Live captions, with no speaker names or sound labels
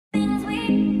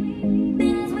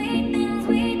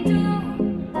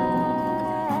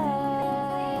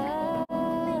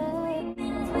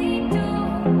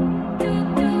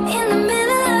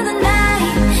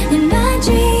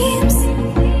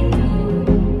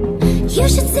You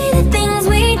should see the things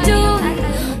we do.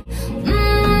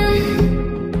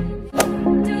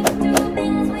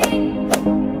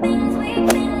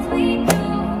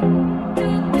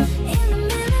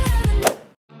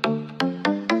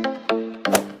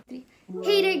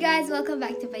 Hey there guys, welcome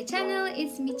back to my channel.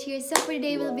 It's me here. So for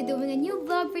today we'll be doing a new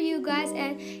vlog for you guys,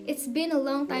 and it's been a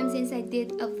long time since I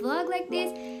did a vlog like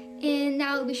this, and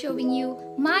now I'll be showing you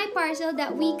my parcel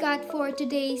that we got for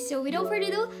today. So without further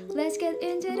ado, let's get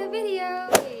into the video.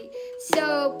 Okay.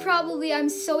 So probably I'm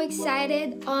so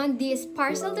excited on this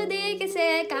parcel today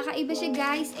kasi kakaiba siya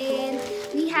guys, and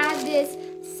we have this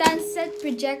sunset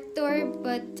projector,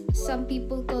 but some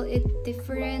people call it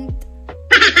different.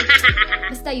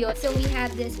 Basta yun. So we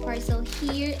have this parcel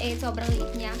here, and sobrang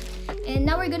liit niya. And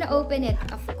now we're gonna open it,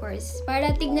 of course,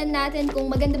 para tignan natin kung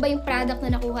maganda ba yung product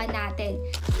na nakuha natin.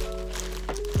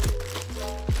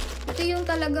 Ito yung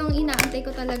talagang inaantay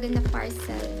ko talaga na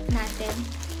parcel natin.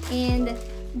 And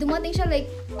dumating siya like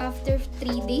after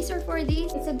 3 days or 4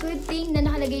 days. It's a good thing na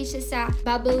nakalagay siya sa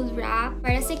bubble wrap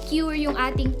para secure yung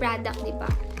ating product, di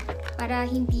ba? Para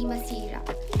hindi masira.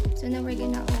 So now we're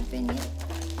gonna open it.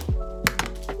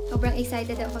 Sobrang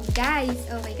excited ako, guys.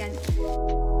 Oh my God.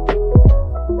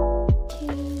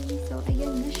 Okay, so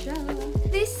ayan na siya.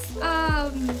 This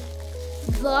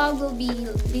vlog will be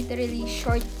literally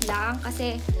short lang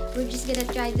kasi we're just gonna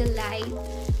try the light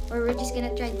or we're just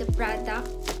gonna try the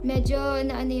product. Medyo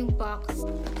na ano yung box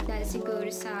dahil siguro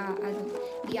sa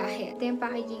biyahe. Ito yung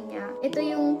packaging niya. Ito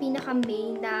yung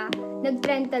pinaka-main na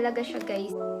nag-trend talaga siya,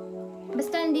 guys.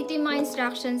 Basta nandito yung mga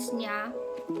instructions niya.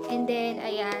 And then,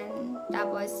 ayan.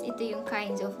 Tapos, ito yung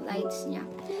kinds of lights niya.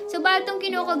 So, bali itong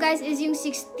kinuha ko, guys, is yung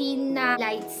 16 na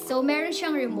lights. So, meron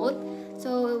siyang remote.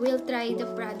 So, we'll try the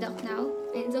product now.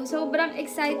 And so, sobrang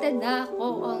excited na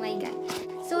ako. Oh my God.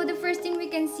 So, the first thing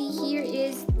we can see here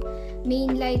is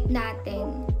main light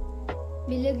natin.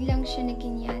 Bilag lang siya na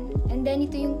ganyan. And then,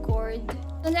 ito yung cord.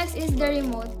 So, next is the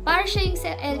remote. Para siya yung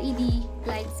sa LED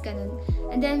lights, ganun.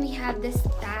 And then, we have the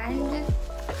stand.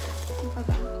 Ano pa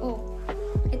ba? Oh.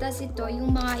 Tapos ito,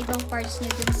 yung mga ibang parts niya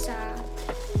dun sa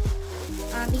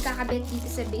ikakabit dito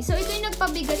sa base. So, ito yung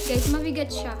nagpabigat, guys.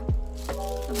 Mabigat siya.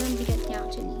 Sobrang bigat niya,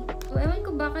 actually. So, ewan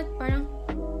ko bakit parang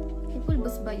may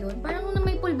pulbos ba yun? Parang na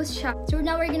may pulbos siya. So,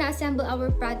 now we're gonna assemble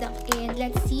our product and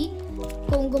let's see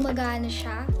kung gumagana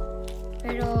siya.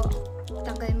 Pero,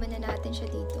 tanggal muna natin siya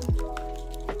dito.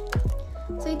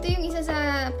 So, ito yung isa sa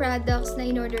products na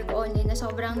in-order ko online na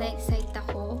sobrang na-excite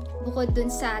ako. Bukod dun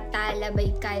sa Tala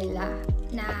by Kyla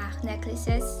na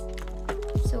necklaces.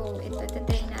 So, ito,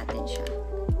 tatry natin siya.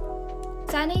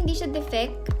 Sana hindi siya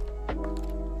defect.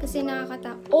 Kasi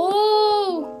nakakatakot.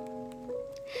 Oh!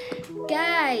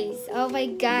 Guys! Oh my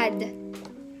God!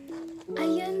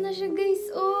 Ayan na siya, guys.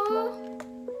 Oh!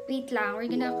 Wait lang. We're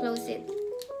gonna close it.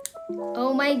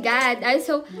 Oh my God! I'm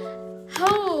so...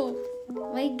 Oh!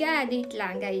 My God! Wait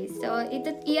lang, guys. So,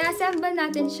 ito, i-assemble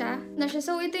natin siya.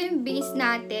 So, ito yung base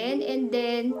natin. And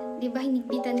then, di ba,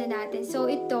 hinigpitan na natin. So,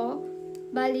 ito,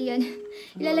 bali yan.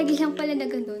 Ilalagay lang pala na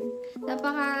ganun.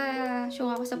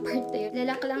 Napaka-syong ako sa part na yun.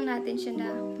 Lalak lang natin siya na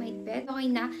mahigpit. Okay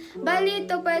na. Bali,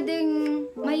 ito pwedeng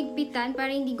mahigpitan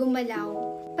para hindi gumalaw.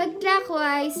 Pag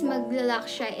clockwise, maglalak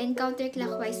siya. And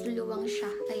counterclockwise, luluwang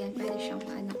siya. Ayan, pwede siyang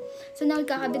ano. So, now,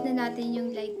 kakabit na natin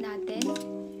yung light natin.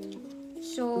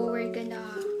 So, we're gonna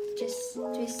just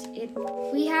twist it.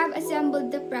 We have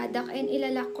assembled the product and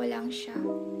ilalak ko lang siya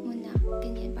muna.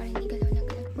 Ganyan, para hindi galaw na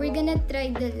galaw. We're gonna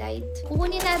try the light.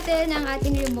 Kukunin natin ang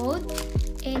ating remote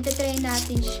and tatry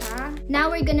natin siya.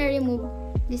 Now, we're gonna remove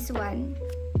this one.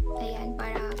 Ayan,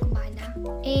 para kumana.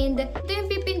 And ito yung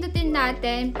pipindutin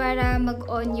natin para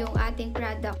mag-on yung ating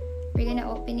product. We're gonna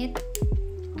open it.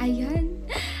 Ayan.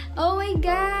 Oh my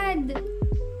God!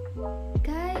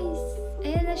 Guys!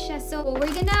 Ayan na siya. So,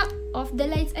 we're gonna off the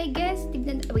lights, I guess.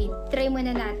 Tignan, wait, try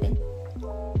muna natin.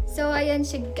 So, ayan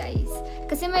siya, guys.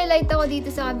 Kasi may light ako dito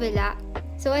sa kabila.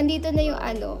 So, andito na yung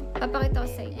ano. Papakita ko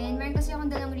sa'yo. And meron kasi akong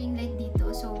dalang ring light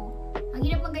dito. So, ang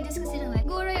hirap mag-adjust kasi ng light.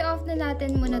 Siguro, i-off na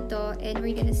natin muna to. And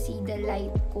we're gonna see the light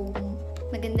kung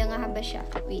maganda nga ba siya.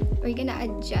 Wait, we're gonna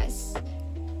adjust.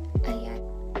 Ayan.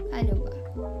 Ano ba?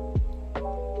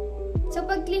 So,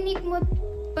 pag clinic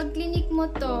mo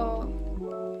to,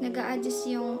 nag-a-adjust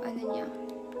yung ano niya.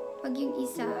 Pag yung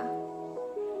isa,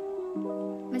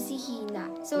 masihina.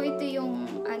 So, ito yung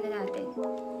ano natin.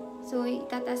 So,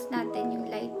 itataas natin yung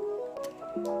light.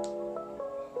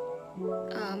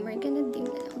 We're gonna dim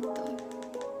na lang ito.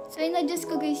 So, in-adjust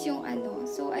ko guys yung ano.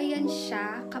 So, ayan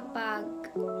siya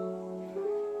kapag...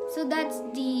 So, that's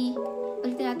the...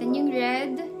 Ulitin natin yung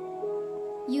red,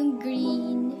 yung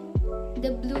green,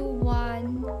 the blue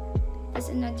one,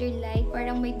 Tapos another light.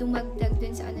 Parang may dumagdag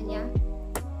dun sa ano niya.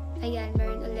 Ayan,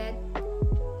 meron ulit.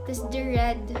 Tapos the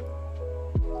red.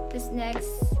 Tapos next.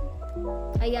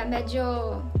 Ayan,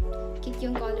 medyo cute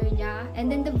yung color niya. And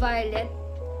then the violet.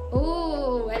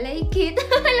 Oh, I like it.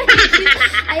 I like it.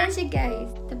 Ayan siya,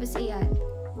 guys. Tapos ayan.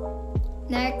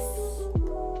 Next.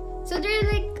 So there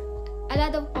are like a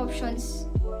lot of options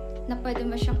na pwede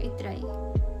mo siyang itry.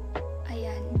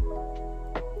 Ayan.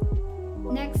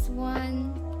 Next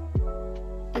one.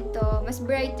 Ito, mas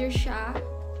brighter siya.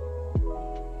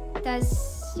 Tas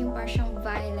yung parang siyang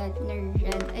violet na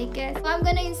red, I guess. So, I'm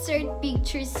gonna insert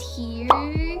pictures here.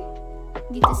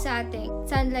 Dito sa ating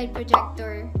sunlight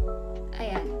projector.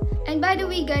 Ayan. And by the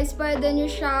way, guys, pwede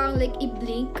nyo siyang like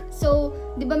i-blink. So,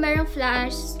 di ba merong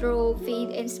flash, strobe,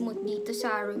 fade, and smooth dito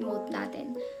sa remote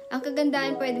natin. Ang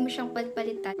kagandahan, pwede mo siyang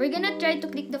palitan. We're gonna try to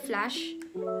click the flash.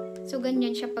 So,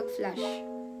 ganyan siya pag flash.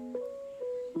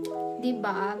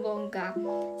 Diba? Bongga.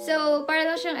 So, para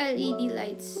lang siyang LED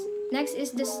lights. Next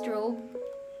is the strobe.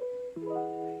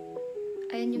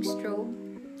 Ayan yung strobe.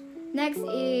 Next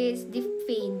is the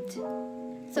fade.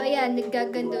 So, ayan,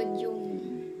 naggagandod yung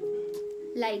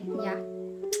light niya.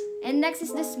 And next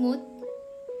is the smooth.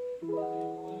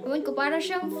 Ewan ko, parang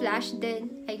siyang flash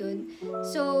din. Ayun.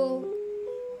 So,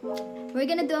 we're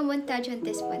gonna do a montage on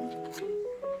this one.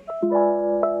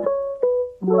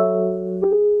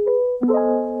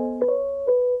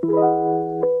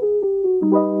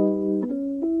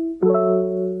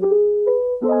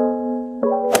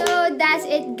 So, that's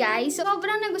it, guys. So,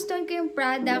 sobrang nagustuhan ko yung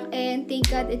product and thank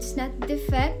God it's not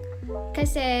defect.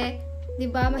 Kasi,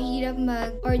 diba, mahirap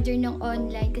mag-order ng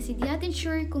online kasi di natin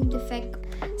sure kung defect.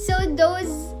 So, those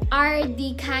are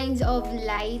the kinds of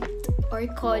light or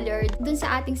color dun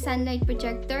sa ating sunlight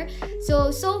projector.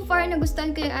 So far,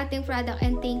 nagustuhan ko yung ating product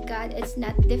and thank God it's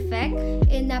not defect.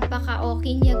 And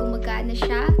napaka-okay niya, gumagana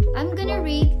siya. I'm gonna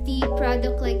rate the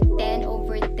product like 10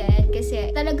 over 10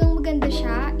 kasi talagang maganda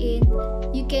siya and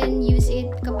you can use it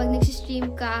kapag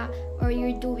nagsistream ka or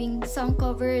you're doing song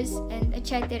covers and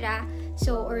etc.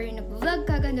 So, or nag-vlog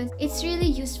ka, ganun. It's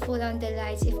really useful on the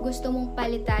lights if gusto mong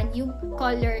palitan yung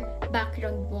color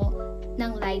background mo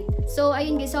ng light. So,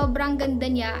 ayun guys, sobrang ganda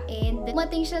niya and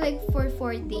dumating siya like for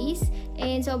 4 days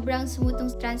and sobrang smooth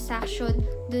ng transaction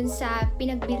dun sa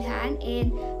pinagbilhan.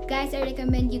 And guys, I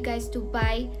recommend you guys to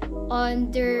buy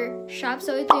on their shop.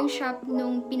 So, ito yung shop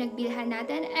nung pinagbilhan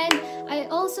natin. And I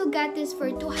also got this for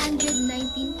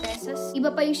 219 pesos.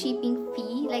 Iba pa yung shipping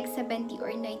fee, like 70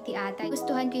 or 90 ata.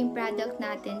 Gustuhan ko yung product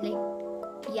natin, like,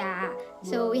 yeah.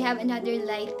 So, we have another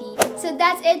lighting. So,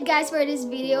 that's it guys for this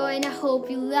video. And I hope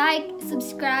you like,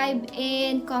 subscribe,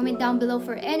 and comment down below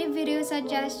for any video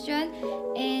suggestion.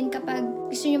 And kapag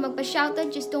gusto nyo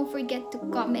magpa-shoutout, just don't forget to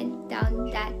comment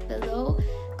down that below.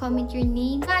 Comment your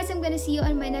name. Guys, I'm gonna see you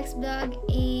on my next vlog.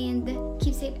 And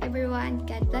keep safe everyone.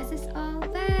 God bless us all.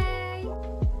 Bye!